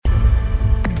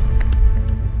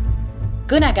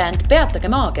Kõnekäänd Peatage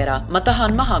maakera, ma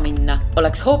tahan maha minna,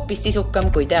 oleks hoopis sisukam,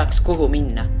 kui teaks, kuhu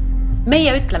minna.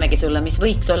 Meie ütlemegi sulle, mis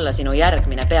võiks olla sinu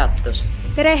järgmine peatus.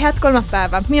 Tere, head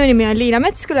kolmapäeva! Minu nimi on Liina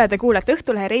Metsküla ja te kuulete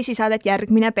Õhtulehe reisisaadet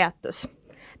Järgmine peatus.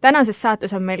 Tänases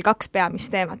saates on meil 2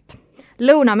 peamist teemat.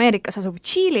 Lõuna-Ameerikas asuv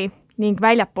Tšiili ning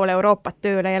väljapoole Euroopat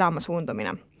tööle elama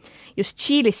suundumine. Just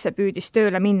Tšiilisse püüdis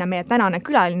tööle minna meie tänane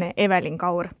külaline Evelin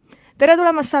Kaur. Tere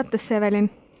tulemast saatesse, Evelin!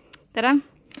 Tere!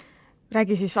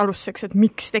 Räägi siis alustuseks, et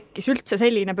miks tekkis üldse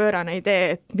selline pöörane idee,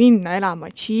 et minna elama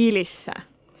Tšiilisse?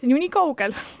 See on ju nii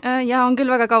kaugel. Ja on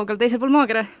küll väga kaugel, teisel pool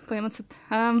maakere põhimõtteliselt.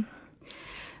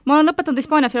 Ma olen lõpetanud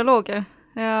Hispaania filoloogia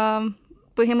ja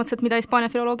põhimõtteliselt, mida Hispaania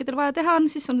filoloogidel vaja teha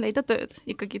on, siis on leida tööd.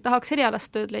 Ikkagi tahaks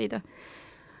erialast tööd leida.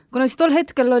 Kuna siis tol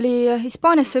hetkel oli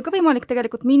Hispaaniasse ka võimalik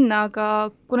tegelikult minna,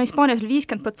 aga kuna Hispaanias oli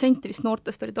 50% vist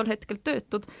noortest oli tol hetkel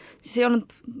töötud, siis ei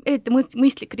olnud eriti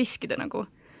mõistlik riskida nagu.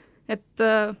 Et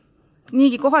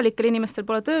niigi kohalikel inimestel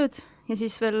pole tööd ja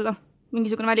siis veel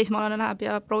mingisugune välismaalane läheb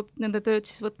ja proovib nende tööd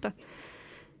siis võtta.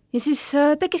 Ja siis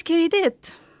tekkiski idee,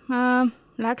 et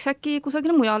läheks äkki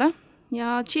kusagile mujale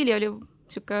ja Tšiili oli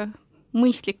siuke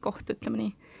mõistlik koht, ütleme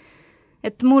nii.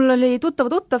 Et mul oli tuttav,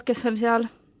 kes oli seal,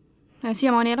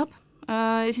 siiamaani elab,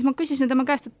 ja siis ma küsisin tema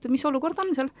käest, et mis olukord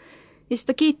on seal. Ja siis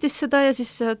ta kiitis seda ja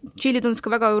siis Tšiili tundus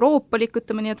ka väga euroopalik,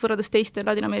 ütleme nii, et võrrades teiste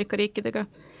Ladina-Ameerika riikidega.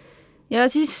 Ja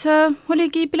siis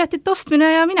oligi piletit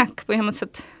ostmine ja minek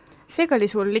põhimõtteliselt. Seega oli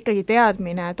sul ikkagi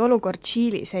teadmine, et olukord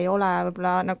Tšiilis ei ole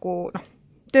võib-olla nagu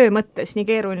töö mõttes nii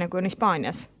keeruline kui on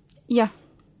Hispaanias? Jah,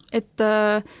 et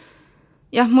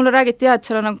mulle räägiti et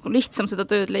seal on nagu lihtsam seda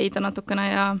tööd leida natukene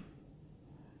ja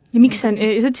miks see on,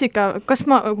 sa ütlesid ka, kas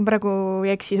ma praegu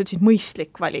ei eksi, sa ütlesid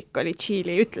mõistlik valik oli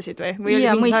Tšiili, ütlesid või? Või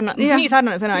ja, oli mingi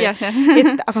sarnane sõna?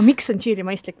 Aga miks on Tšiili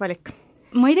mõistlik valik?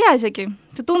 Ma ei tea isegi.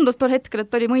 See tundus tol hetkel,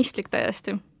 et oli mõistlik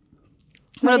täiesti.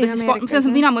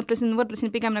 Mina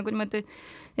võrdlesin pigem nagu niimoodi,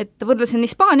 et võrdlesin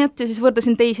Hispaaniat ja siis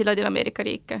võrdlesin teisi Ladina-Ameerika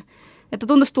riike. Et ta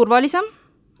tundus turvalisem,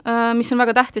 mis on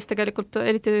väga tähtis tegelikult,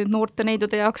 eriti noorte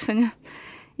neidude jaoks on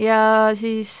ja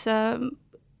siis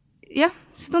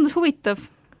see tundus huvitav.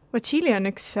 Tšiili on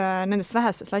üks nendest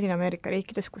vähestest Ladina-Ameerika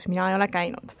riikides, kus mina ei ole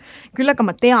käinud. Küll aga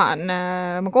ma tean,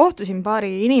 ma kohtusin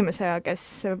paari inimesega, kes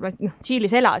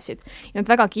Tšiilis elasid ja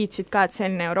nad väga kiitsid ka, et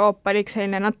selline euroopalik,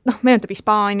 selline, meenutab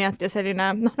Hispaaniat ja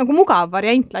selline nagu mugav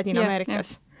variant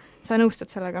Ladina-Ameerikas. Sa nõustud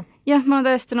sellega? Jah, ma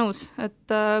olen täiesti nõus, et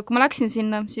kui ma läksin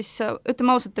sinna, siis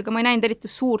ütleme ausalt, aga ma ei näinud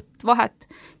eriti suurt vahet,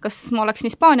 kas ma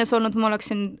oleksin Hispaanias olnud või ma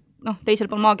oleksin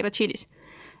teisel pool maakera Tšiilis.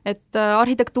 Et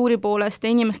arhitektuuri poolest ja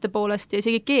inimeste poolest ja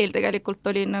isegi keel tegelikult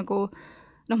oli nagu,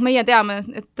 meie teame,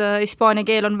 et hispaania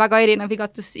keel on väga erinev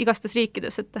igastes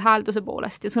riikides, et häälduse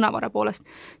poolest ja sõnavara poolest,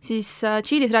 siis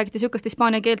Tšiilis räägiti niisugust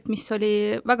hispaania keelt, mis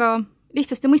oli väga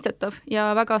lihtsasti mõistetav ja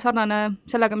väga sarnane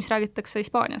sellega, mis räägitakse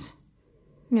Hispaanias.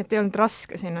 Nii et ei olnud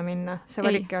raske sinna minna, see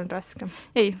valik ei olnud raske?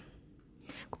 Ei.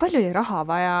 Kui palju oli raha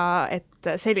vaja, et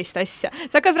sellist asja?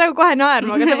 Sa hakkad praegu kohe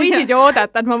naerma, aga sa võisid ju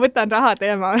oodata, et ma võtan raha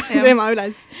teema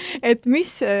üles. Et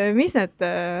mis need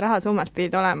rahasummad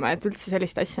pidid olema, et üldse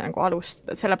sellist asja nagu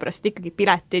alustada, sellepärast ikkagi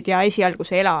piletid ja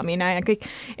esialguse elamine ja kõik,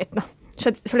 et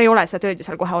sul ei ole seda tööd ju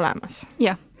seal kohe olemas.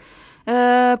 Jah.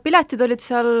 Piletid olid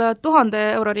seal 1000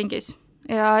 euro ringis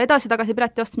ja edasi-tagasi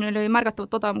pileti ostmine oli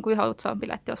märgatavalt odavam kui ühe otsa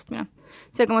pileti ostmine.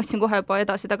 Seega ma ostsin kohe juba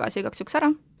edasi-tagasi igaks juks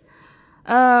ära.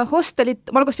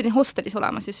 Hostelit, ma alguses pidin hostelis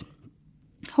olema siis.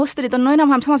 Hostelid on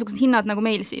enam-vähem samasugused hinnad nagu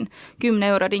meil siin. 10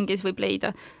 euro ringis võib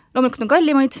leida. Loomulikult on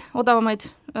kallimaid, odavamaid,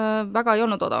 väga ei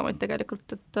olnud odavamaid tegelikult,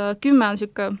 et 10 on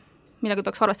siuke, millega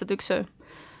tuleks arvestada üks öö.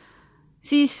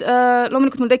 Siis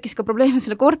loomulikult mul tekkis ka probleeme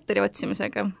selle korteri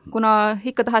otsimisega, kuna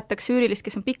ikka tahetakse üürilist,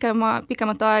 kes on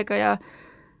pikemat aega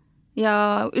ja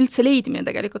üldse leidmine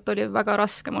tegelikult oli väga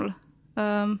raske mul.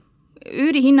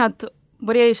 Üürihinnad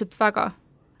varieerisid väga.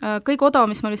 Kõige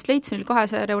odavam, mis ma vist leidsin, oli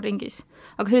 200 euro ringis,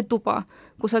 aga see oli tuba,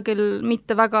 kusagil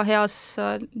mitte väga heas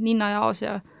linnajaos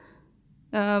ja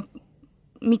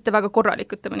mitte väga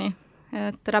korralik, ütleme nii,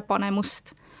 et räpane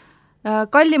must.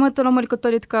 Kallimad loomulikult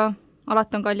olid ka,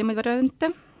 alati on kallimaid variante.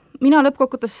 Mina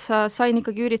lõppkokkutes sain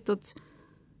ikkagi üüritud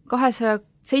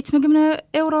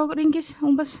 270 euro ringis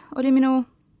umbes, oli minu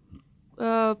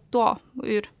toa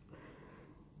üür.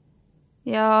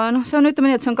 Ja see on,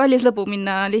 ütleme nii, et see on kallis lõbu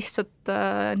minna lihtsalt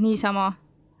niisama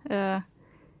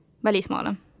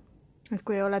välismaale. Et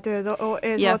kui ei ole tööd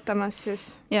ees ootamas, siis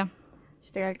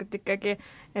tegelikult ikkagi,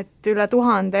 et üle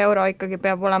 1000 euro ikkagi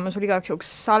peab olema sul igaks juhuks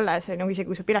alles, isegi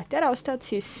kui sa pileti ära ostad,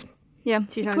 siis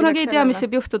kunagi ei tea, mis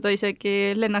võib juhtuda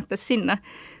isegi lennates sinna,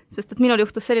 sest et minul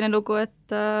juhtus selline lugu,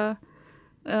 et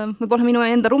võib-olla minu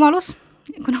enda rumalus,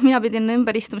 kuna mina pidin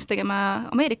ümberistumist tegema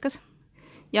Ameerikas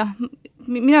jah,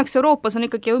 minu jaoks Euroopas on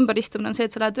ikkagi ümberistumine on see,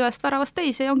 et sa lähed ühest väravast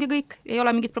teise ja ongi kõik, ei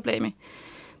ole mingit probleemi.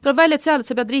 Tuleb välja, et seal, et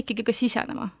sa pead riikigi ka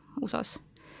sisenema USA-s.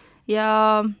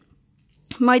 Ja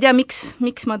ma ei tea,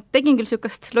 miks ma tegin küll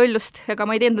niisugust lollust, ega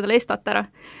ma ei teinud endale estat ära.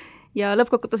 Ja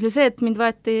lõppkokkuvõttes oli see, et mind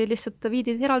lihtsalt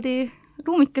viidi eraldi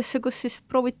ruumikesse, kus siis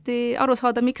prooviti aru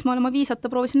saada, miks ma olen oma viisata,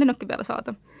 proovisin lennuki peale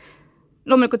saada.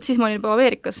 Loomulikult siis ma olin juba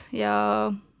Ameerikas ja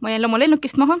ma jäin oma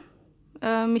lennukist maha,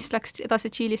 mis läks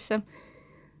edasi Tšiilisse.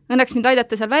 Õnneks mind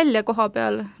aidati seal välja koha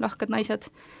peal, lahked naised.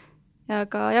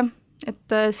 Aga jah,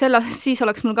 et siis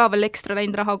oleks mul ka veel ekstra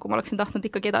läinud raha, kui ma oleksin tahtnud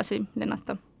ikkagi edasi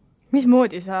lennata.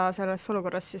 Mismoodi sa selles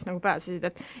olukorras siis nagu pääsesid,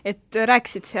 et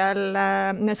rääkisid seal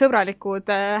sõbralikud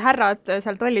härrad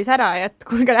seal tollis ära ja et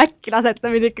kuulge äkki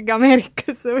laseta mind ikkagi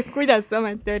Ameerikasse või kuidas see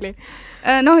ometi oli?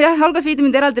 No jah, algas viidi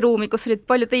mind eraldi ruumi, kus olid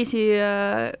palju teisi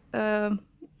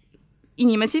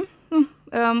inimesi.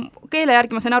 Keele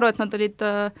järgi ma sain aru, et nad olid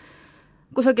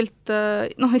kusagilt,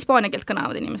 hispaania keelt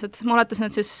kõnavad inimesed. Ma oletasin,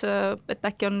 et siis, et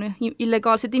äkki on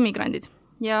illegaalsed immigrandid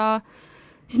ja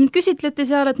siis mind küsitleti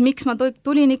seal, et miks ma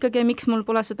tulin ikkagi ja miks mul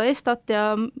pole seda estat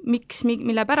ja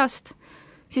mille pärast.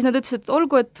 Siis nad ütlesid, et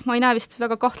olgu, et ma ei näe vist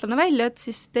väga kahtlane välja, et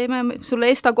siis teeme sulle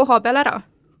esta koha peal ära.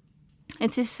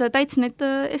 Et siis täitsin neid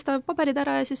esta paberid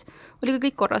ära ja siis oli ka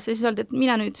kõik korras ja siis öeldi, et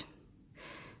mine nüüd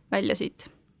välja siit.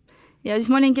 Ja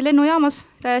siis ma olingi lennujaamas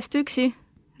täiesti üksi.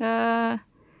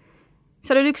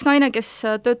 Seal oli üks naine, kes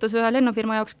töötas ühe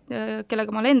lennufirma jaoks,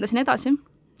 kellega ma lendasin edasi,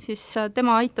 siis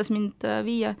tema aitas mind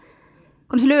viia.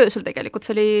 Kuna see oli öösel tegelikult,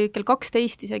 see oli kell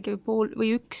 12 isegi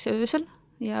või 1 öösel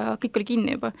ja kõik oli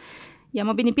kinni juba. Ja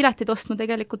ma pidin piletid ostma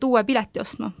tegelikult, uue pileti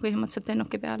ostma põhimõtteliselt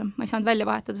lennuki peale. Ma ei saanud välja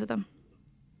vahetada seda.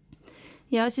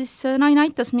 Ja siis naine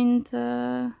aitas mind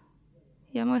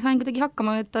ja ma sain kuidagi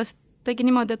hakkama, et ta tegi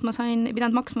niimoodi, et ma ei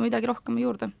pidanud maksma midagi rohkem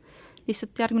juurde.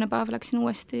 Lihtsalt järgmine päev läksin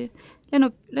uuesti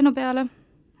lennu peale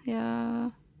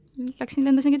ja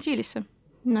lendasingi Tšiilisse.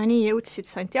 No nii jõudsid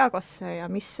Santiagosse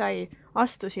ja mis sai?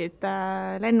 Astusid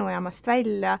lennujaamast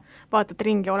välja, vaatad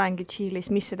ringi, olengi Tšiilis,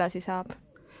 mis edasi saab?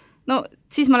 No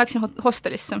siis ma läksin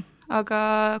hostelisse, aga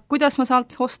kuidas ma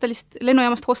saalt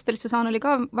lennujaamast hostelisse saan, oli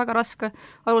ka väga raske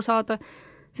aru saada,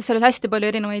 sest seal oli hästi palju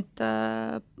erinevaid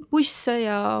busse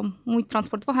ja muid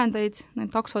transportvahendeid,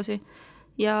 neid taksosi,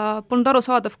 ja polnud aru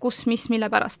saadav, kus, mis,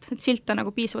 mille pärast. Et silte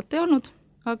nagu piisavalt ei olnud,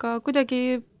 aga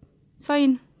kuidagi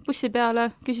sain bussi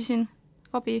peale, küsisin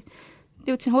abi,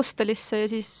 jõudsin hostelisse ja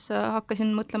siis hakkasin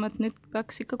mõtlema, et nüüd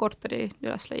peaks ikka korteri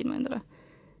üles leidma endale.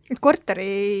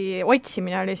 Korteri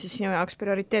otsimine oli siis sinu jaoks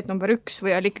prioriteet number 1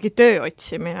 või oli ikkagi töö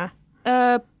otsimine?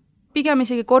 Pigem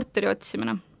isegi korteri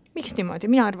otsimine. Miks niimoodi?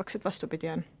 Mina arvaks, et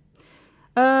vastupidi on.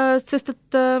 Sest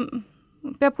et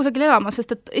peab kusagil elama,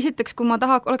 sest et esiteks, kui ma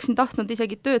oleksin tahtnud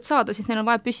isegi tööd saada, siis neil on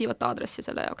vaja püsivat aadressi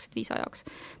selle jaoks, et viisa jaoks.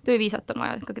 Tööviisat on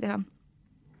vaja ikkagi teha.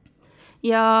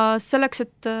 Ja selleks,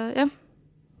 et jah,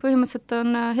 põhimõtteliselt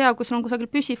on hea, kui sul on kusagil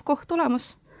püsiv koht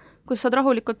olemas, kus saad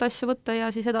rahulikult asju võtta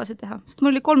ja siis edasi teha. Sest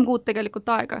mul oli 3 kuud tegelikult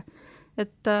aega,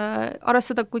 et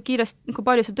arvestada, kui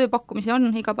palju see tööpakkumisi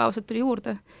on, igapäevaselt tuli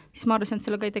juurde, siis ma arvasin, et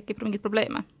sellega ei tekib mingit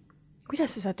probleeme.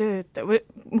 Kuidas sa tööd, või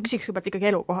ma küsiks kõigepealt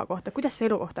ikkagi elukoha kohta, kuidas sa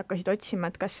elukohta hakkasid otsima,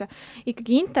 et kas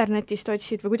ikkagi internetist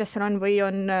otsid või kuidas seal on, või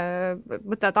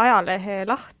võtad ajalehe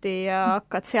lahti ja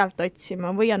hakkad sealt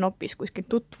otsima või on hoopis kuskil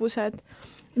tutvused?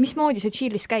 Mismoodi see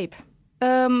Tšiilis käib?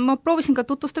 Ma proovisin ka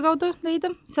tutvuste kaudu leida,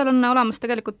 seal on olemas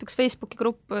tegelikult üks Facebooki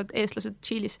grupp eestlased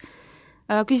Tšiilis.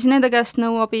 Küsisin nende käest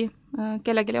nõuabi,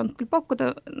 kellelegi ei olnud küll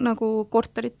pakkuda nagu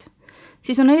korterit.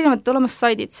 Siis on erinevad olemas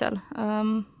saidid seal.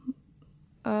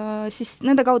 Siis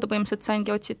nende kaudu põhimõtteliselt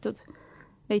saingi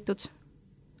leitud,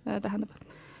 tähendab.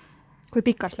 Kui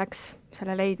pikalt läks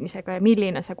selle leidmisega ja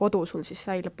milline see kodu sul siis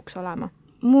sai lõpuks olema?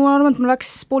 Ma arvan, et mul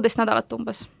läks 1,5 nädalat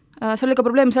umbes. See oli ka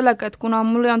probleem sellega, et kuna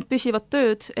mul ei olnud püsivat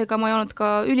tööd ega ma ei olnud ka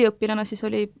üliõpilane, siis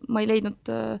ma ei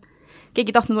leidnud,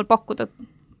 keegi tahtnud mul pakkuda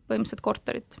põhimõtteliselt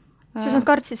korterit. Siis nad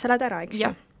kartsid sa lähed ära, eks?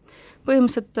 Jah,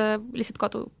 põhimõtteliselt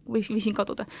lihtsalt viisin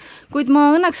kaduda. Kuid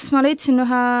õnneks ma leidsin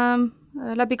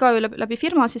läbi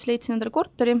firma, siis leidsin endale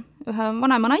korteri ühe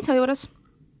vanema naise juures,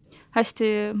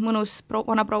 hästi mõnus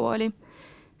vana proua oli.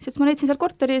 Siis ma leidsin seal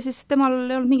korteri ja siis temal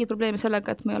ei olnud mingit probleemi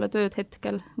sellega, et ma ei ole tööd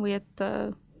hetkel või et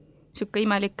niisugune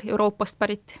imelik Euroopast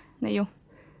pärit neiu.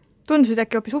 Tundusid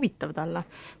äkki hoopis huvitav talle?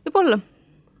 Võib-olla,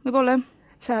 jah.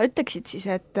 Sa ütleksid siis,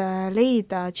 et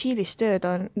leida Tšiilis tööd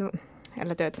on,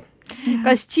 jälle tööd.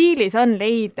 Kas Tšiilis on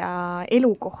leida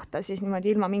elukohta siis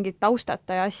niimoodi ilma mingit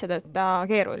taustata ja asjadeta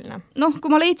keeruline? Kui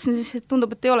ma leidsin, siis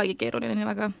tundub, et ei olegi keeruline nii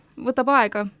väga. Võtab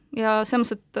aega ja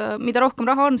selles, et mida rohkem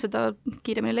raha on, seda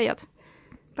kiiremini leiad.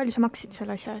 Palju sa maksid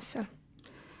selle asja eest seal?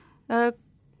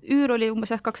 Üür oli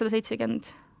umbes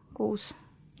 270 kuus.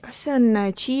 Kas see on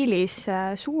Tšiilis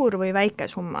suur või väike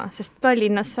summa, sest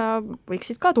Tallinnas sa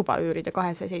võiksid ka tuba üürida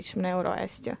 270 €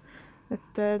 eest ju,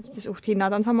 et suht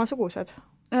hinnad on samasugused?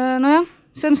 Nojah,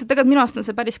 selles mõttes, et tegelikult minu arust on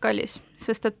see päris kallis,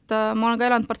 sest et ma olen ka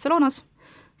elanud Barcelonas,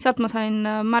 sealt ma sain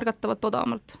märgatavalt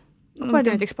odavamalt. Kui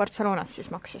palju näiteks Barcelonas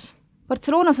siis maksis?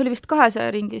 Barcelonas oli vist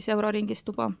 200 euro ringis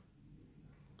tuba.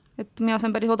 Et mina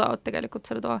sain päris odavalt tegelikult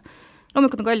selle toa.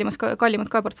 Loomulikult on kallimad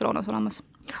ka Barcelonas olemas.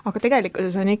 Aga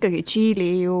tegelikult on ikkagi Tšiili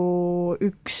ju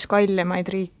üks kallimaid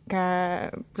riike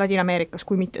Ladina-Ameerikas,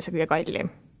 kui mitte see kõige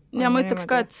kallim. Ja ma ütleks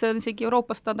ka, et see on isegi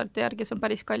Euroopa standardite järgi, see on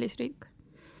päris kallis riik.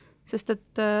 Sest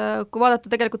et kui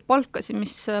vaadata tegelikult palkasid,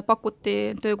 mis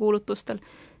pakuti töökuulutustel,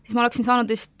 siis ma oleksin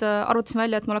saanud arvutasin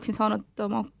välja, et ma oleksin saanud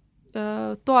oma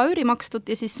toa üüri makstud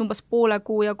ja siis umbes poole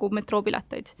kuu jagu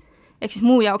metroopileteid. Ehk siis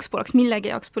muu jaoks poleks millegi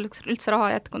jaoks poleks üldse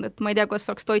raha jätkunud, et ma ei tea, kuidas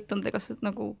oleks toitunud ega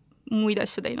nagu muid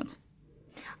asju teinud.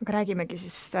 Aga räägimegi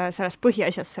siis sellest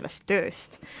põhiasjast, sellest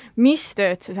tööst. Mis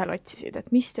tööd sa seal otsisid, et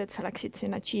mis tööd sa läksid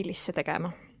sinna Tšiilisse tegema?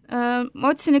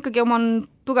 Ma otsisin ikkagi oma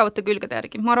tugevate külgede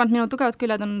järgi. Ma arvan, et minu tugevad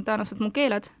küljed on tõenäoliselt mu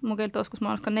keelte oskus,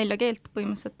 ma oskan 4 keelt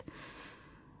põhimõtteliselt.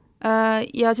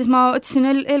 Ja siis ma otsisin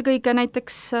eelkõige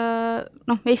näiteks,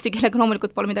 eesti keelega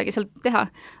loomulikult pole midagi seal teha,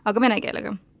 aga vene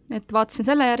keelega. Et vaatasin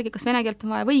selle järgi, kas vene keelt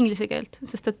on vaja või inglise keelt,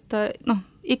 sest et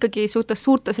ikkagi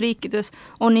suurtes riikides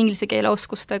on inglise keele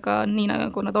oskustega nii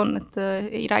nagu nad on, et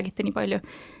ei räägita nii palju.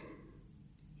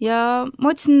 Ja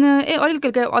ma otsisin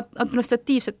eelkõige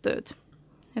administratiivset tööd.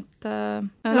 Et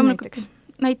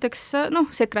näiteks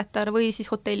sekretär või siis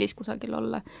hotellis kusagil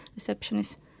olla,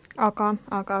 receptionis.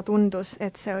 Aga tundus,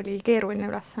 et see oli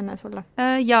keeruline ülesanne sulle?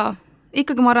 Jaa,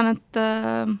 ikkagi ma arvan, et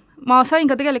ma sain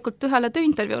ka tegelikult ühele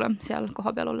tööintervjuule seal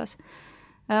koha peal olles.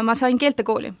 Ma sain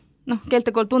keeltekooli.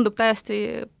 Keeltekool tundub täiesti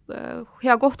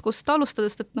hea koht, kust alustada,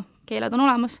 sest et keeled on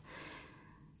olemas.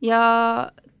 Ja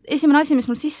esimene asi, mis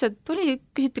mul sisse tuli,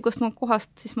 küsiti kust mu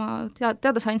kohast, siis ma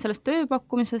teada sain sellest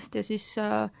tööpakkumisest ja siis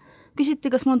küsiti,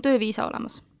 kas mul on tööviisa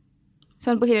olemas. See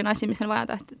on põhiline asi, mis on vaja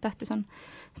tähtis on.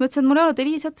 Siis ma ütlesin, et mul ei ole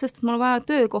tööviisat, sest et mul on vaja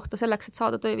töökohta selleks, et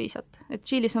saada tööviisat. Et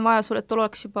Tšiilis on vaja sul, et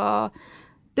oleks juba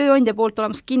tööandja poolt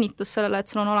olemas kinnitus sellele, et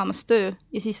sul on olemas töö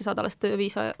ja siis sa saad alles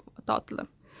tööviisa taotleda.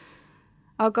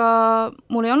 Aga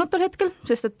mul ei olnud tol hetkel,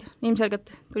 sest et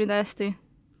ilmselgelt tuli täiesti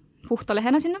puhta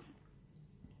lehena sinna.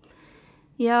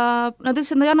 Ja nad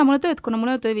ütlesid, et nad ei anna mulle tööd, kuna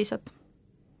mul ei ole tööviisat.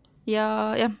 Ja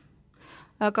jah,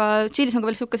 aga Tšiilis on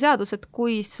ka veel niisugune seadus, et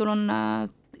kui sul on,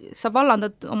 sa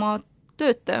vallandad oma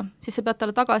töötaja, siis sa pead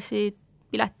talle tagasi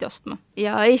pileti ostma.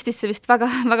 Ja Eestisse vist väga,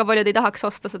 väga paljud ei tahaks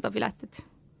osta seda piletit.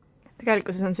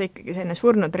 Tegelikkuses on see ikkagi selline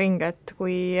surnud ring, et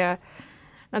kui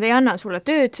nad ei anna sulle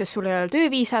tööd, sest sul ei ole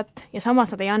tööviisat ja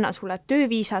samas nad ei anna sulle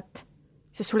tööviisat,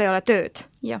 sest sul ei ole tööd.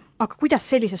 Ja. Aga kuidas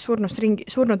sellises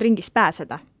surnud ringis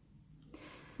pääseda?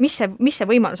 Mis see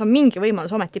võimalus on? Mingi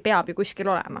võimalus ometi peab ju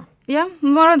kuskil olema. Jah,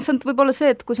 ma arvan, et see on võib-olla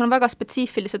see, et kui sul on väga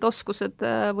spetsiifilised oskused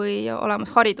või olemas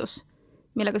haridus,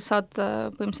 millega sa saad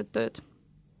põhimõtteliselt tööd.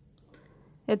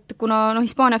 Et kuna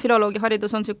Hispaania filoloogi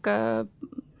haridus on niisugune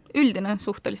üldine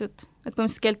suhteliselt, et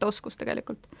põhimõtteliselt keelteoskus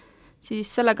tegelikult,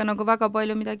 siis sellega nagu väga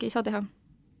palju midagi ei saa teha.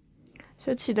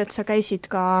 Sa ütlesid, et sa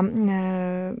käisid ka,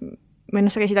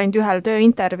 sa käisid ainult ühel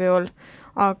tööintervjuul,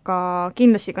 aga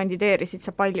kindlasti kandideerisid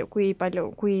sa kui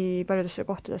paljudesse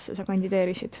kohtadesse sa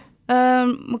kandideerisid?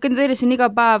 Ma kandideerisin iga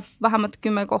päev vähemalt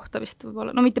 10 kohta vist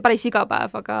võib-olla, mitte päris iga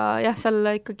päev, aga jah,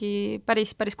 seal ikkagi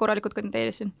päris korralikult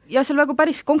kandideerisin. Ja seal väga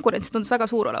päris konkurents tundus väga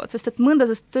suur olevat, sest et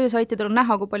mõndasest töösaitidel on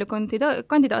näha, kui palju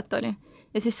kandidaate oli.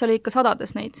 Ja siis oli ikka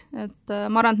sadades neid, et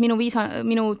ma arvan, et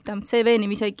minu CV-ni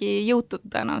isegi jõutud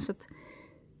tõenäoliselt.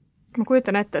 Ma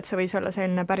kujutan ette, et see võis olla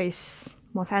selline päris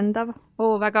masendav.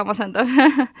 Väga masendav.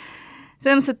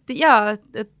 Selles mõttes, et jaa,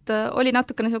 et oli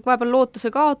natukene vahepeal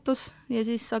lootuse kaotus ja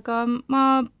siis, aga ma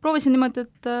proovisin niimoodi,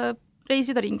 et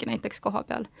reisida ringi näiteks koha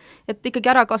peal. Et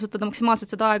ikkagi ära kasutada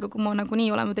maksimaalselt seda aega, kui ma nagu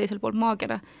nii oleme teisel pool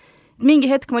maakera.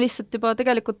 Mingi hetk ma lihtsalt juba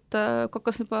tegelikult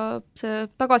hakkas juba see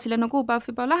tagasilennu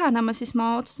kuupäev juba lähenema, siis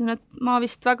ma otsustasin, et ma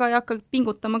vist väga ei hakka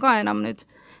pingutama ka enam nüüd.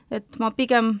 Et ma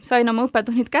pigem sain oma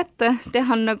õppetunnid kätte,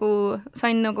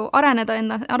 sain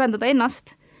arendada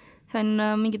ennast, sain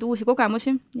mingeid uusi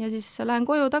kogemusi ja siis lähen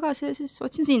koju tagasi ja siis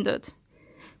otsin siin tööd.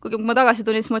 Kuigi kui ma tagasi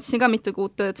tulin, siis ma otsisin ka mitu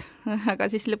kuud tööd,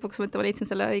 aga siis lõpuks ma leidsin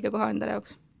selle õige koha endale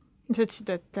jaoks. Sa ütlesid,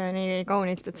 et nii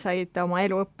kaunilt, et said oma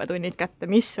elu õppetunnid kätte.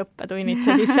 Mis õppetunnid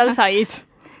sa siis seal said?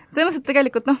 Selles mõttes, et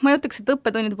tegelikult, ma ei ütleks, et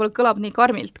õppetunnid võib-olla kõlab nii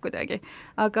karmilt kuidagi,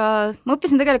 aga ma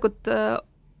õppisin tegelikult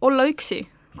olla üksi,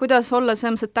 kuidas olla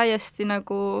selles mõttes täiesti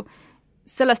nagu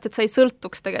sellest, et sa ei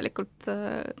sõltuks tegelikult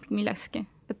millekski.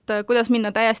 Et kuidas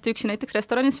minna täiesti üksi näiteks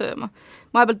restorani sööma.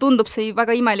 Vahepeal tundub see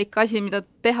väga imelik asi, mida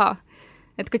teha.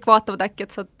 et kõik vaatavad äkki,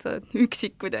 et sa oled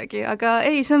üksik kuidagi, aga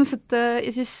ei, selles mõttes, et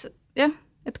ja siis jah,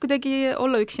 et kuidagi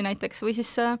olla üksi näiteks või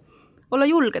siis olla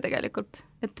julge tegelikult,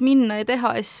 et minna ja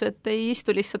teha asju, et ei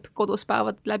istu lihtsalt kodus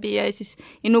päevad läbi ja siis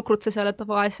ei nukrutse seal, et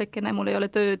vaesekene, mul ei ole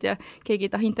tööd ja keegi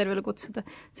ei taha intervjuule kutsuda.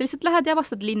 Sa lihtsalt lähed ja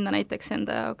avastad linna näiteks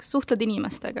enda jaoks, suhtled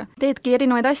inimestega, teedki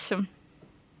erinevaid asju.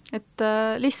 Et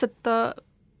lihtsalt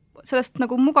sellest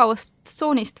nagu mugavast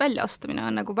tsoonist välja astumine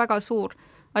on nagu väga suur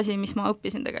asi, mis ma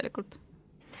õppisin tegelikult.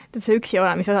 Tead, see üksi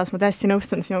olemise osas ma täiesti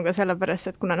nõustun sinuga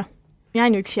sellepärast, et kuna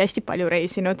jään üksi hästi palju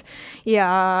reisinud ja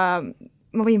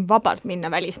ma võin vabalt minna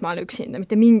välismaale üksinda,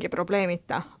 mitte mingi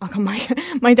probleemita, aga ma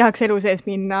ei tahaks elu sees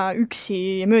minna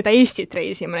üksi mööda Eestit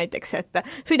reisima näiteks, et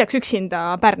sõidaks üksinda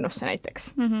Pärnusse näiteks.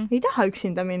 Ei taha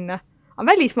üksinda minna. Aga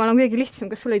välismaal on kuidagi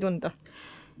lihtsam, kas sulle ei tundu?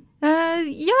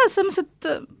 Jaa, selles mõttes, et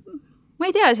ma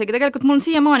ei tea isegi, tegelikult mul on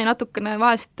siiamaani natukene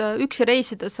vahest üksi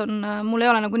reisides mul ei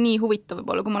ole nagu nii huvitav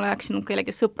võib-olla, kui ma läheksin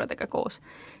kellegi sõpradega koos.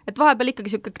 Et vahepeal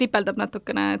ikkagi siuke kripeldab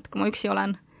natukene, et kui ma üksi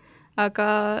olen. Aga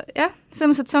jah,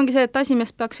 selles mõttes, et see ongi see, et asi, mis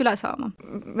peaks üle saama.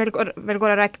 Veel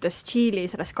korra rääkides Tšiili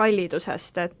sellest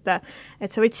kallidusest, et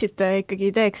sa võtsid ikkagi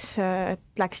ideeks,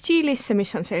 et läks Tšiilisse,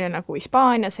 mis on selline nagu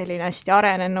Hispaania, selline hästi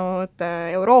arenenud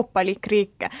euroopalik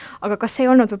riik, aga kas ei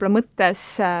olnud võib-olla mõttes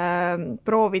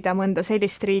proovida mõnda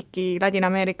sellist riiki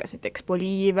Ladina-Ameerikas, näiteks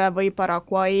Boliivia või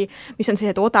Paraguay, mis on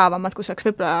sellised odavamad, kus oleks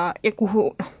võib-olla ja kuhu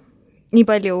nii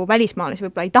palju välismaalasi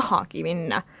võib-olla ei tahagi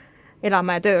minna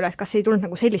elama ja tööle, et kas ei tulnud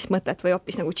nagu sellist mõtet või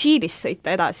hoopis nagu Tšiilis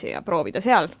sõita edasi ja proovida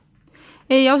seal?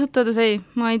 Ei, ausalt öeldes ei.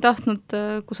 Ma ei tahtnud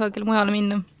kusagil mujale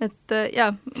minna. Et jaa,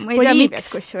 ma ei tea,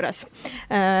 miks. Kusjuures.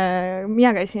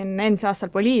 Mina käisin eelmise aastal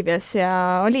Boliivias ja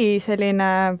oli selline,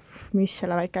 mis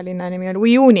selle väikelinna nimi oli,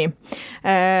 Uyuni.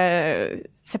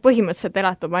 See põhimõtteliselt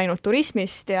elatub ainult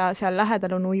turismist ja seal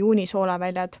lähedal on Uyuni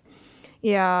soolaväljad.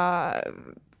 Ja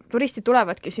turistid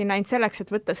tulevadki sinna ainult selleks, et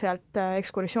võtta sealt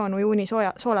ekskursioon Uyuni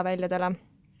soolaväljadele.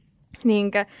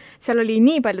 Ning seal oli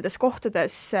nii paljudes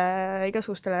kohtades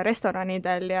igasugustele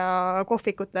restoranidel ja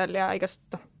kohvikutel ja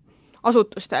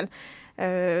asutustel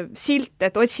silt,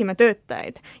 et otsime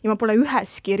töötajaid. Ja ma pole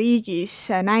üheski riigis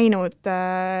näinud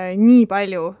nii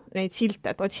palju neid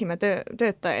silte, et otsime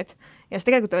töötajaid. Ja see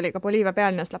tegelikult oli ka Boliivia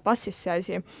pealinnas La Pazis see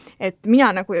asi, et mina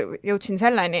nagu jõudsin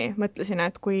selleni, mõtlesin,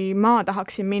 et kui ma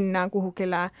tahaksin minna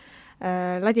kuhugile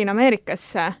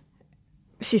Ladina-Ameerikasse,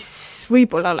 siis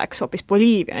võib-olla oleks hoopis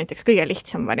Boliivia näiteks kõige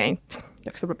lihtsam variant.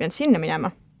 Oleks võib-olla pidanud sinna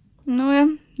minema.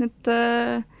 Nojah, et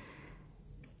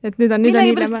nüüd on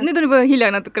juba hilja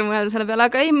natukene mõelda selle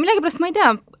peale, aga ei, millegipärast ma ei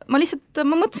tea. Ma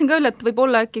mõtlesin ka üle, et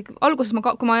võib-olla äkki alguses,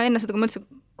 kui ma enne seda, kui ma üldse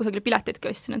kusagile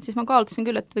pileteidki ostsin, et siis ma kaalutasin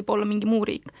küll, et võib-olla mingi muu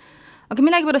riik. Aga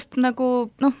millegipärast nagu,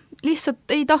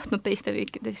 lihtsalt ei tahtnud teiste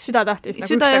riikides. Süda tahtis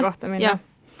nagu ühte kohta minna.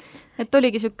 Et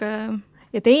oligi siuke.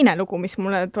 Ja teine lugu, mis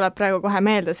mulle tuleb praegu kohe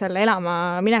meelde selle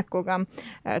elama minekuga,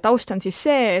 taust on siis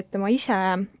see, et ma ise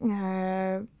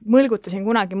mõlgutasin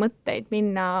kunagi mõtteid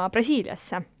minna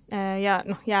Brasiiliasse ja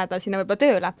jääda sinna võib-olla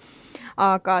tööle.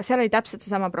 Aga seal oli täpselt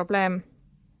seesama probleem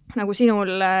nagu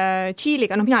sinul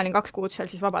Tšiiliga, mina olin 2 kuud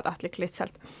seal siis vabatahtlik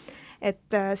lihtsalt.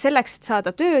 Et selleks, et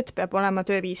saada tööd, peab olema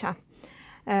tööviisa.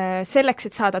 Selleks,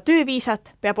 et saada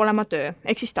tööviisat, peab olema töö,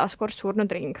 ehk siis taaskord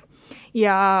surnud ring.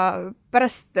 Ja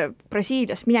pärast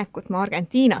Brasiilias minekut ma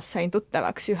Argentiinas sain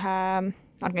tuttavaks ühe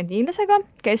argentiinlasega,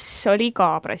 kes oli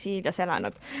ka Brasiilias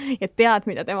elanud. Ja tead,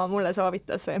 mida tema mulle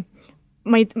soovitas või?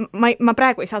 Ma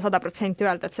praegu ei saa 100%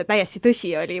 öelda, et see täiesti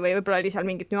tõsi oli või võib-olla oli seal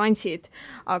mingid nüansid,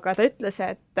 aga ta ütles,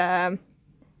 et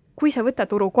kui sa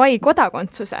võtad Uruguay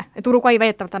kodakondsuse, et Uruguay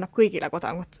väidetavalt annab kõigile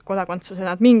kodakondsuse,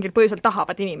 nad mingil põhjusel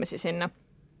tahavad inimesi sinna.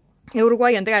 Ja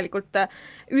Uruguay on tegelikult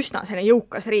üsna selline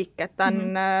jõukas riik, et ta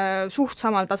on suht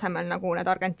samal tasemel nagu need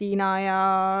Argentiina ja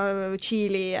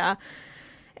Tšiili ja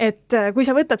et kui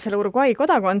sa võtad selle Uruguay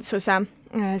kodakondsuse,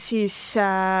 siis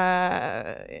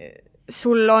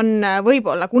sul on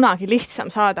võib-olla kunagi lihtsam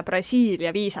saada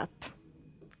Brasiilia viisat.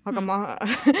 Aga ma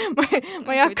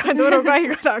ei hakka Uruguay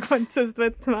kodakondsust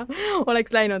võtma.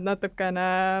 Oleks läinud natukene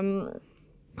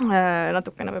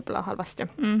võib-olla halvasti.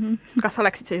 Kas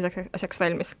oleksid selliseks asjaks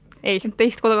valmis? Ei.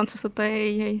 Teist kodakondsust võtta?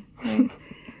 Ei.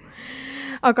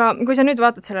 Aga kui sa nüüd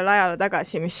vaatad sellele ajale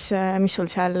tagasi, mis sul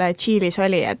seal Tšiilis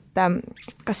oli, et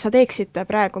kas sa teeksid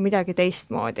praegu midagi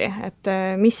teistmoodi? Et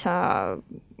mis sa,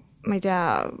 ma ei tea,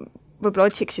 võib-olla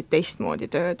otsiksid teistmoodi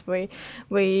tööd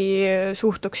või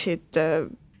suhtuksid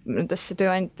nendesse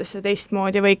tööandjatesse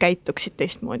teistmoodi või käituksid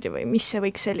teistmoodi või mis see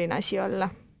võiks selline asi olla?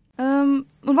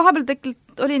 Mul vahepeal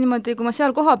tegelikult oli niimoodi, kui ma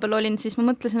seal kohapeal olin, siis ma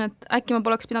mõtlesin, et äkki ma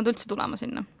poleks pidanud üldse tulema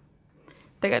sinna.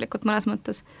 Tegelikult mõnes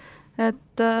mõttes.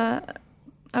 Et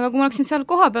aga kui ma oleksin seal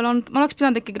kohapeal olnud, ma oleks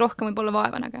pidanud ikkagi rohkem võib-olla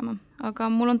vaeva nägema. Aga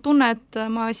mul on tunne, et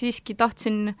ma siiski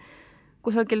tahtsin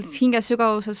kusagil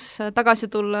hingesügavuses tagasi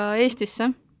tulla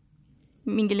Eestisse,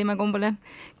 mingil imekombel, jah.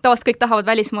 Tavaliselt kõik tahavad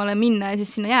välismaale minna ja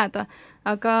siis sinna jääda,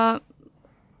 aga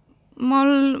ma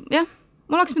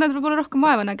oleks pidanud võib-olla rohkem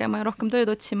vaeva nägema ja rohkem tööd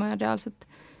otsima ja reaalselt.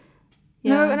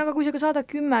 Ja... No, aga kui sa ka saadad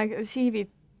 10 CV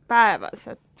päevas,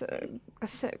 et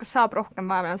kas saab rohkem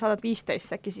vaeva, saadad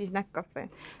 15, äkki siis näkkab või?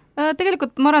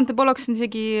 Tegelikult ma arvan, et oleksin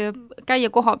isegi käia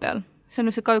koha peal. See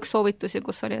on ka üks soovitusi,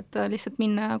 kus oli, et lihtsalt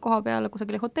minna koha peale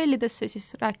kusagile hotellidesse ja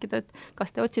siis rääkida, et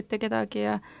kas te otsite kedagi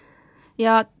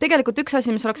ja tegelikult üks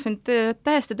asi, mis oleks võinud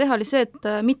täiesti teha, oli see, et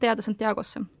mitte jääda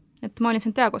Santiagosse. Et ma olin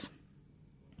Santiagos.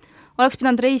 Oleks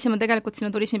pidanud reisima tegelikult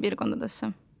sinna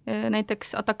turismipiirkondadesse,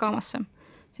 näiteks Atacamasse,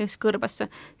 siis kõrbasse.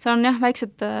 Seal on jah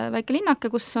väike linnake,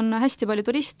 kus on hästi palju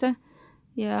turiste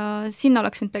ja sinna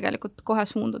oleks võinud tegelikult kohe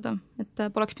suunduda, et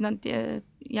poleks pidanud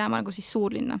jääma nagu siis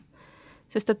suurlinna.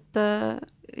 Sest et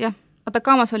jah,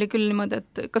 Atacamas oli küll niimoodi,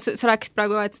 et kas sa rääkisid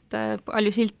praegu, et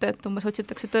palju silte, et umbes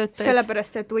otsitakse töötajaid?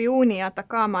 Sellepärast, et Uyuni ja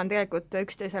Atacama on tegelikult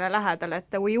üksteisele lähedal,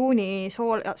 et Uyuni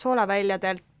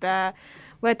soolaväljadelt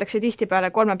võetakse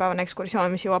tihtipeale 3-päevane ekskursioon,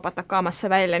 mis jõuab Atacamasse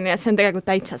välja, nii et see on tegelikult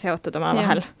täitsa seotud oma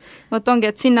vahel. Vot ongi,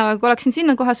 et kui oleksin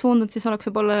sinna kohe suundud, siis oleks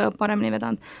võib-olla paremini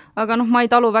vedanud. Aga ma ei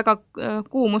talu väga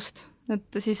kuumust,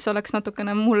 et siis oleks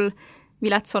natukene mul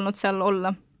vilets olnud seal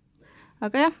olla.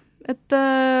 Aga jah, et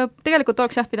tegelikult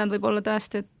oleks pidanud võib-olla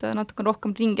tõesti, et natuke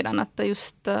rohkem ringi rännata,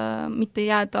 just mitte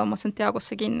jääda oma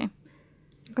Santiagosse kinni.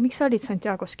 Aga miks sa olid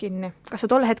Santiagos kinni? Kas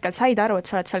sa tol hetkel said aru, et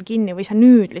sa oled seal kinni või sa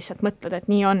nüüd lihtsalt mõtled, et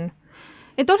nii on?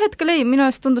 Ei, tol hetkel minu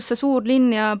eest tundus see suur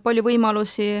linn ja palju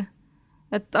võimalusi,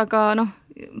 et aga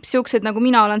siukseid nagu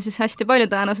mina olen siis hästi palju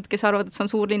tõenäoliselt, kes arvad, et see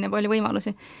on suur linn ja palju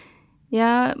võimalusi. Ja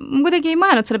ma kuidagi ei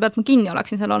mõelnud selle pealt, ma kinni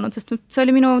oleksin seal olnud, sest see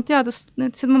oli minu teadus,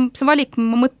 see valik,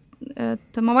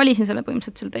 et ma valisin selle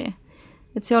põhimõtteliselt selle tee.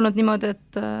 Et see olnud niimoodi,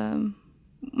 et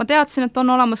ma teadsin, et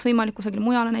on olemas võimalik kusagil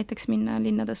mujale näiteks minna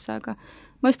linnadesse, aga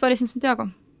ma just valisin Santiago.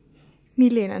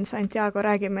 Milline on Santiago?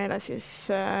 Räägi meile siis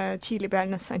Tšiili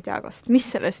pealinnast Santiagost. Mis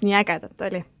selles nii ägedat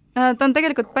oli? Ta on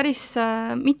tegelikult päris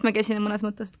mitmekesine mõnes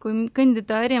mõttes, et kui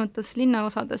kõndida erinevates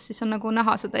linnaosades, siis on nagu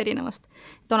näha seda erinevast.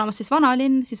 Et on olemas siis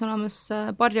vanalinn, siis on olemas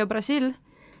Barrio Brasil,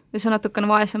 siis on natukene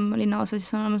vaesem linnaosa,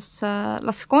 siis on olemas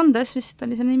Las Condes, vist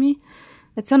oli see nimi,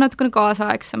 et see on natukene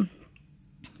kaasaegsem.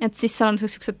 Et siis seal on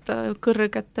sellised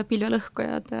kõrged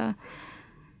pilvelõhkojad.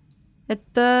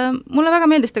 Et mulle väga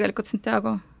meeldis tegelikult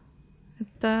Santiago.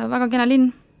 Et väga kena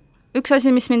linn. Üks asi,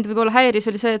 mis mind võib-olla häiris,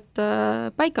 oli see, et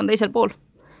päike on teisel pool,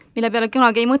 mille peale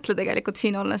kunagi ei mõtle tegelikult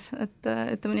siin olles, et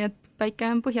ütleme nii, et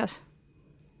päike on põhjas.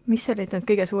 Mis olid need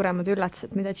kõige suuremad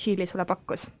üllatused, mida Tšiili sulle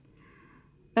pakkus?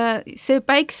 See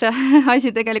päikse asi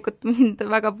tegelikult mind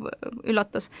väga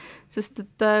üllatas, sest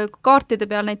et kaartide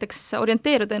peal näiteks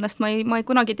orienteeruda ennast, ma ei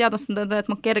kunagi teadvustanud,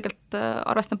 et ma kergelt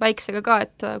arvestan päiksega ka,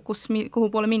 et kuhu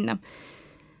poole minna.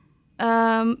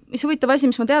 Mis huvitav asi,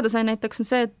 mis ma teada sain näiteks, on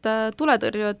see, et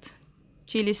tuletõrjujad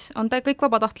Tšiilis on kõik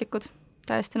vabatahtlikud,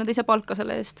 täiesti nad ise palka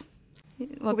selle eest.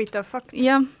 Huvitav fakt.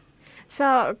 Jah.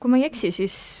 Kui ma ei eksi,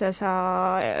 siis sa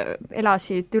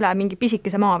elasid üle mingi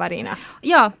pisikese maavärina.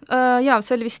 Jaa,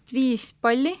 see oli vist 5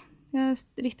 palli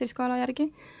Richteri skaala järgi.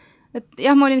 Et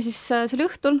jah, ma olin siis, see oli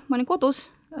õhtul, ma olin kodus,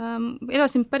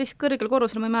 elasin päris kõrgel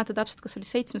korrusel, ma ei mäleta täpselt, kas oli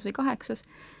 7 või 8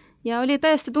 ja oli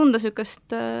täiesti tunda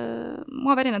sükest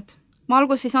maavärinat. Ma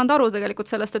alguses ei saanud aru tegelikult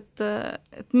sellest,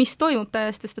 et mis toimub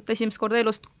täiesti, sest et esimest korda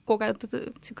elust kogeda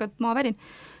sükket maavärin.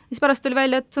 Siis pärast tuli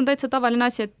välja, et see on täitsa tavaline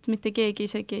asi, et mitte keegi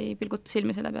isegi ei pilguta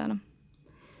silmi selle peale.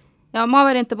 Ja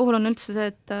maavärinate puhul on üldse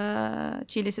see, et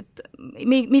Tšiilis, et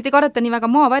me ei kareta nii väga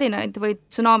maavärinaid või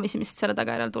tsunamisi, mis selle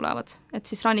tagajärjel tulevad. Et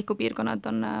siis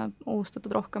rannikupiirkonnad on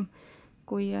ohustatud rohkem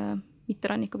kui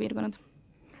mitte rannikupiirkonnad.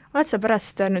 Oled sa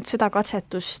pärast nüüd seda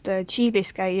katsetust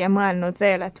Tšiilis käia mõelnud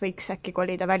veel, et võiks äkki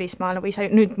kolida välismaale või sa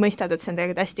nüüd mõistad, et see on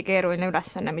tegelikult hästi keeruline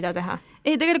ülesanne, mida teha?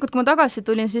 Ei, tegelikult kui ma tagasi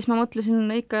tulin, siis ma mõtlesin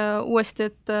ikka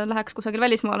uuesti, et läheks kusagil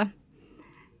välismaale.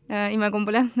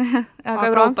 Imekombal, jah,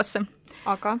 aga Euroopasse.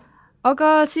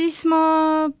 Aga siis ma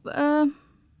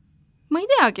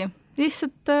ei teagi.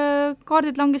 Lihtsalt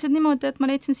kaardid langesid niimoodi, et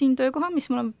ma leidsin siin töökoha, mis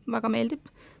mulle väga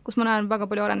meeldib, kus ma näen väga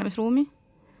palju arenemisruumi.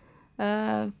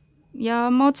 Ja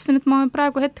ma otsustasin, et ma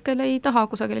praegu hetkel ei taha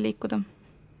kusagile liikuda.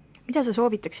 Mida sa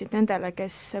soovitaksid nendele,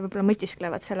 kes võib-olla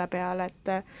mõtisklevad selle peale,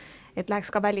 et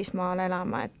läheks ka välismaale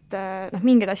elama, et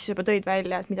mingid asju juba tõid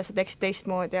välja, et mida sa teeksid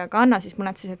teistmoodi, aga anna siis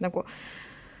mõned sellised nagu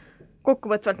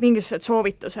kokkuvõtvalt mingisugused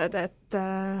soovitused, et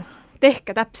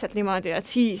tehke täpselt niimoodi, et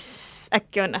siis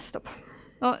äkki õnnestub.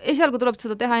 No esialgu tuleb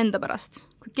seda teha enda pärast.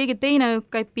 Kui keegi teine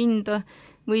käib pinda,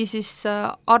 või siis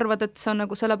arvad, et see on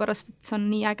nagu sellepärast, et see on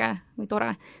nii äge või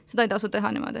tore. Seda ei tasu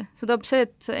teha niimoodi. See tuleb see,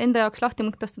 et enda jaoks lahti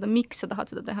mõtestada, miks sa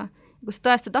tahad seda teha. Kui sa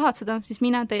tõesti tahad seda, siis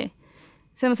mine tee.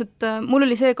 Selles mõttes, et mul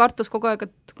oli see kartus kogu aeg,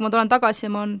 et kui ma tulen tagasi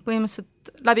ja ma olen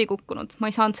põhimõtteliselt läbi kukkunud, ma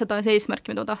ei saanud seda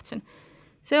eesmärki, mida ma tahtsin.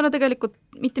 See ei ole tegelikult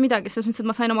mitte midagi, selles mõttes, et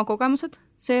ma sain oma kogemused.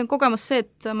 See on kogemus see,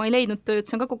 et ma ei leidnud tööd,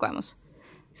 see on ka kogemus.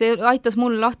 See aitas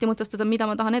mul lahti mõtestada, mida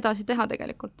ma tahan edasi teha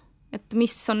tegelikult. Et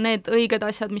mis on need õiged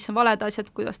asjad, mis on valed asjad,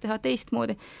 kuidas teha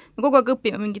teistmoodi. Me kogu aeg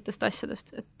õpime mingitest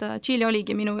asjadest, et Tšiili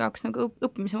oligi minu jaoks nagu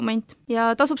õppimise moment.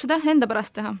 Ja tasub seda enda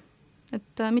pärast teha,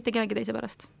 et mitte kellegi teise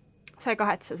pärast. Sa ei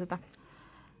kahetse seda?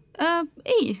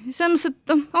 Ei, selles mõttes,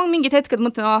 et on mingid hetked,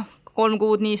 mõtlen, 3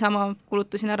 kuud niisama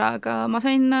kulutasin ära, aga ma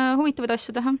sain huvitavaid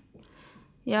asju teha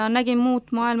ja nägin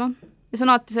muud maailma. Ja see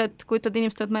on alati see, et kui ütled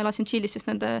inimestele, et ma elasin Tšiilis, siis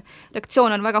nende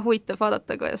reaktsioon on väga huvitav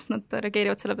vaadata, kuidas nad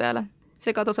reageerivad selle peale.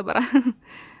 See ka tasub ära.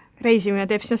 Reisimine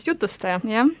teeb sinust jutustaja,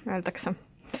 öeldakse.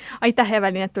 Aitäh,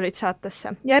 Evelin, et tulid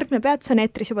saatesse. Järgmine peatus on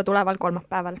eetris juba tuleval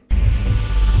kolmapäeval.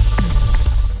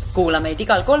 Kuula meid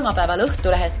igal kolmapäeval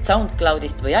Õhtulehest,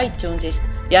 SoundCloudist või iTunesist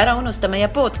ja ära unusta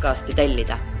meie podcasti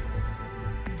tellida.